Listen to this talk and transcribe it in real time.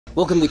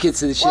Welcome to Kids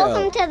to the Show.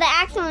 Welcome to the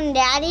Axel and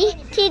Daddy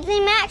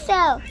teaching Maxx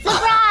Show.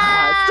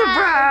 Surprise!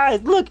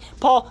 Surprise! Look,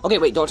 Paul. Okay,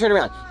 wait, don't turn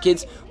around.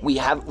 Kids, we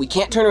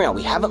can't turn around.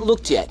 We haven't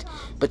looked yet,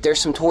 but there's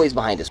some toys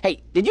behind us.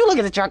 Hey, did you look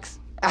at the trucks?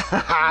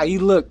 You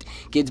looked.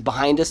 Kids,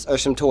 behind us are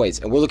some toys,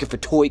 and we're looking for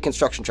toy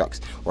construction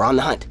trucks. We're on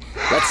the hunt.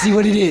 Let's see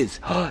what it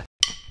is.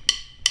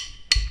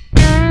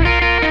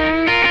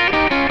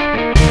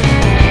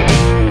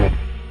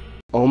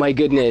 Oh my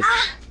goodness.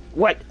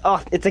 What?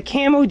 Oh, it's a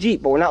camo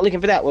Jeep, but we're not looking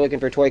for that. We're looking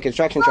for toy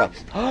construction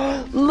trucks.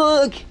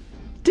 Look!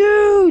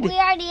 Dude! We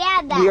already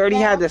had that. We already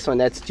had this one.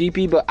 That's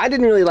Jeepy, but I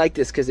didn't really like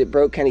this because it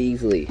broke kind of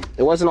easily.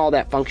 It wasn't all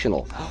that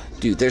functional.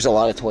 Dude, there's a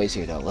lot of toys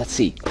here, though. Let's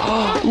see.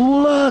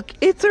 Look!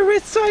 It's a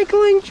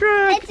recycling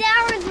truck! It's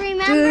ours,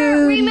 remember?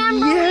 Dude,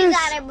 Remember yes. we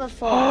got it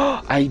before.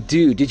 I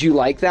do. Did you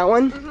like that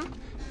one?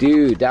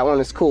 Dude, that one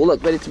is cool.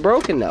 Look, but it's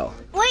broken, though.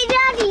 Wait,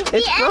 Daddy!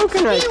 It's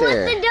broken right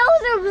there. With the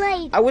dozer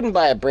blade. I wouldn't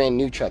buy a brand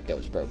new truck that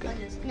was broken.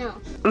 No.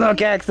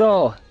 Look,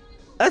 Axel!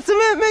 A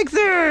cement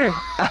mixer!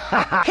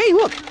 Hey,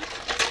 look!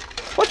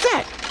 What's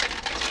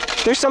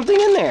that? There's something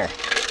in there.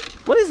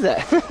 What is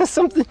that?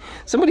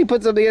 Somebody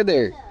put something in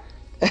there.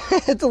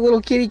 It's a little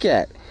kitty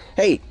cat.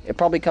 Hey, it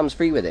probably comes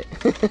free with it.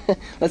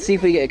 Let's see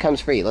if it comes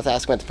free. Let's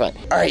ask them at the front.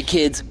 All right,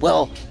 kids.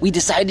 Well, we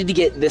decided to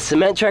get this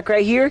cement truck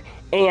right here,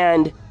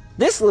 and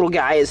this little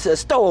guy is a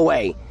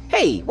stowaway.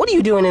 Hey, what are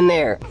you doing in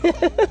there?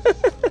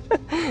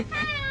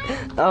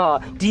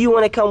 Do you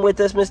want to come with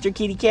us, Mr.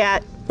 Kitty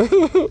Cat?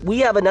 We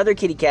have another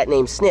kitty cat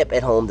named Snip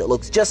at home that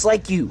looks just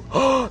like you.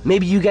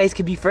 Maybe you guys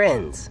could be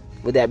friends.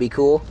 Would that be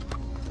cool?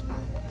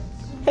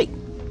 Hey.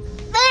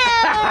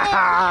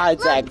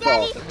 It's Look,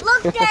 Daddy!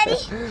 Look, Daddy!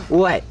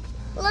 What?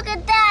 Look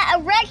at that!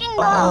 A wrecking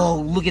ball!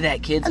 Oh, look at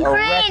that, kids. A A crane,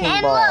 wrecking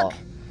and ball.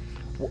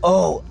 look.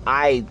 Oh,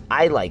 I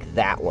like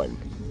that one.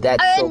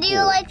 That's so do cool. you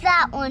like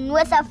that one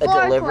with a A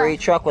forklift? delivery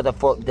truck with a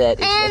fork that's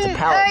a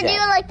pallet Or do you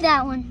jack. like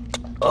that one?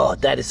 Oh,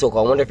 that is so cool.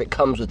 I wonder if it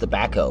comes with the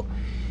backhoe.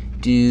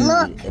 Dude,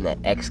 Look. and that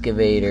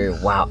excavator.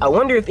 Wow. I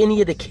wonder if any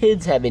of the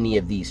kids have any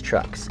of these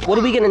trucks. What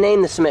are we going to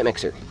name the cement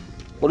mixer?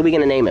 What are we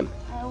going to name him?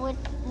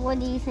 What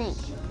do you think?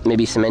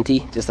 Maybe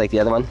Cementy, just like the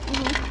other one?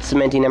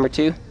 Cementy number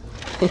 2?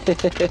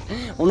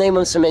 We'll name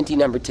him Cementy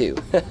number 2.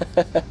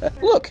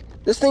 Look,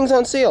 this thing's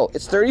on sale.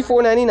 It's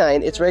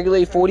 $34.99. It's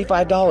regularly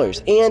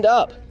 $45 and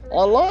up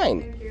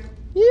online.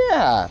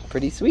 Yeah,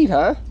 pretty sweet,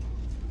 huh?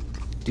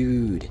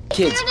 Dude.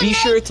 Kids, be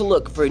sure to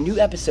look for a new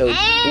episode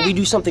where we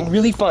do something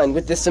really fun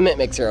with this cement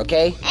mixer,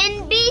 okay?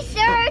 And be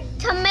sure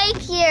to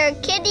make your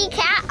kitty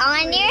cat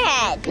on your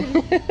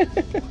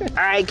head.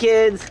 Alright,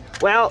 kids.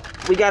 Well,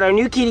 we got our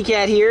new kitty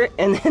cat here,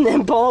 and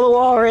then Paul the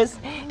Walrus,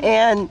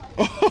 and...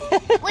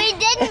 We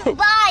didn't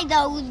buy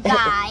those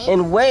guys.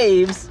 and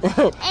Waves.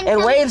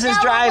 And Waves is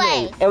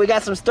driving. stowaways. And we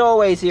got some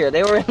stowaways here.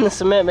 They were in the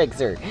cement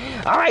mixer.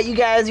 Alright, you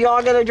guys, you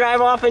all gonna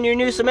drive off in your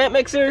new cement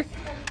mixer?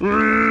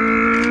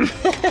 Look,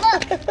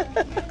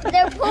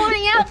 they're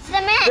pouring out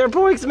cement. They're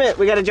pouring cement.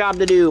 We got a job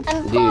to do.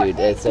 Dude,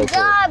 that's so cool.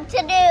 Job to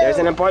do. There's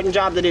an important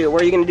job to do.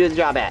 Where are you gonna do the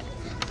job at?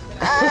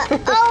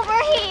 Over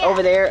here.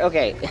 Over there?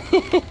 Okay.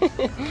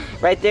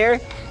 Right there?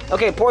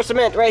 Okay, pour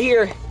cement right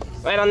here.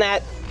 Right on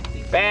that.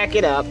 Back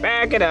it up.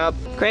 Back it up.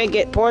 Crank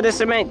it. Pour the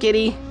cement,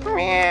 kitty.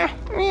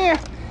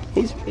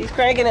 He's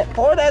cranking it.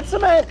 Pour that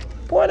cement.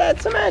 Pour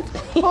that cement.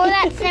 Pour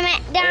that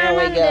cement down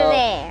under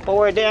there.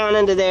 Pour it down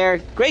into there.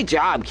 Great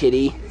job,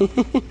 kitty.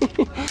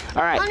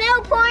 All right. Oh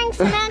no, pouring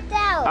cement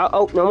out.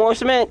 Oh, no more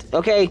cement.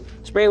 Okay,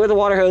 spray it with a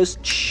water hose.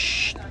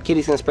 Shh.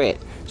 Kitty's gonna spray it.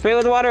 Spray it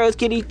with a water hose,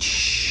 kitty.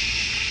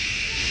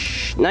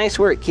 Shh. Nice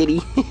work, kitty.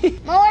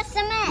 More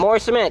cement. More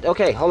cement.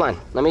 Okay, hold on.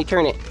 Let me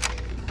turn it.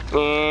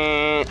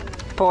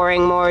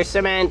 Pouring more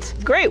cement.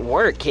 Great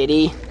work,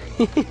 kitty.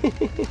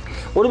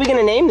 What are we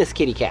gonna name this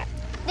kitty cat?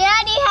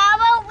 Daddy, how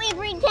about we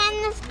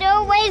pretend the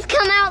stowaways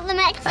come out the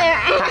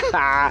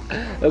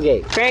mixer? Okay,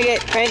 crank it.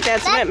 Crank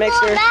that cement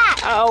mixer.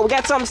 Oh, we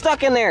got something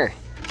stuck in there.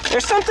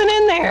 There's something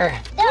in there.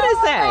 What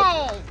is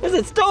that? Is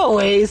it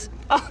stowaways?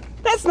 Oh,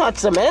 that's not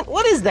cement.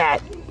 What is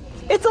that?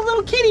 It's a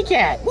little kitty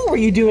cat. What were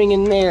you doing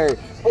in there?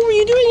 What were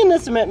you doing in the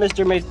cement,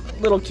 Mr.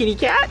 Little Kitty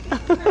Cat?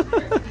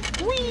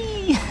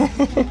 Whee!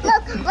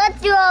 Look, let's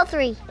do all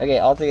three. Okay,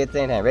 all three at the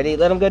same time. Ready?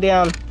 Let them go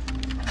down.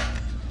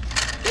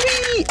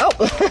 Whee! Oh,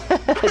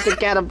 it's a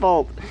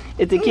catapult.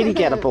 It's a kitty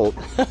catapult.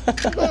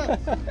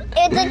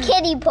 It's a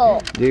kitty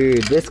pole.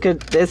 Dude,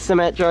 this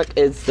cement truck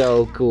is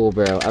so cool,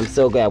 bro. I'm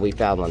so glad we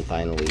found one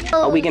finally.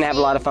 Oh, we can have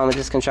a lot of fun with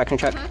this construction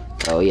truck?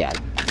 Oh, yeah.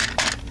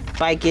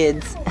 Bye,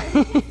 kids.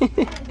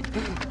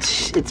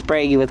 It's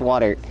spraying you with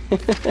water.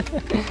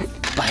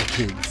 Bye,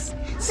 kids.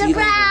 See you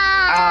later.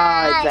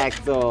 Ah, it's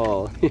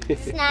Axel.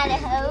 It's not a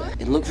hose.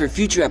 And look for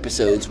future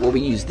episodes where we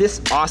use this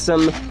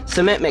awesome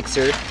cement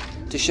mixer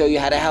to show you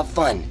how to have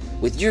fun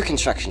with your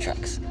construction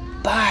trucks.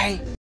 Bye.